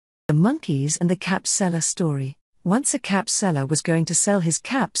The Monkeys and the Cap Seller Story. Once a cap seller was going to sell his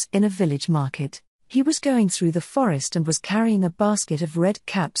caps in a village market. He was going through the forest and was carrying a basket of red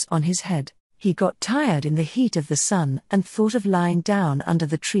caps on his head. He got tired in the heat of the sun and thought of lying down under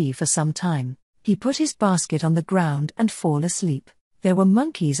the tree for some time. He put his basket on the ground and fall asleep. There were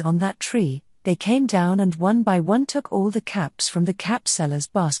monkeys on that tree. They came down and one by one took all the caps from the cap seller's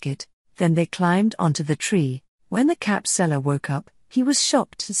basket. Then they climbed onto the tree. When the cap seller woke up, he was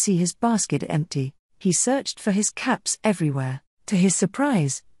shocked to see his basket empty. He searched for his caps everywhere. To his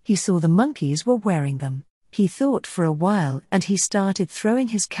surprise, he saw the monkeys were wearing them. He thought for a while and he started throwing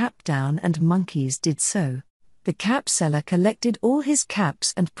his cap down, and monkeys did so. The cap seller collected all his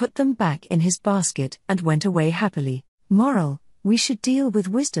caps and put them back in his basket and went away happily. Moral: we should deal with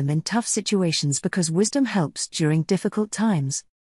wisdom in tough situations because wisdom helps during difficult times.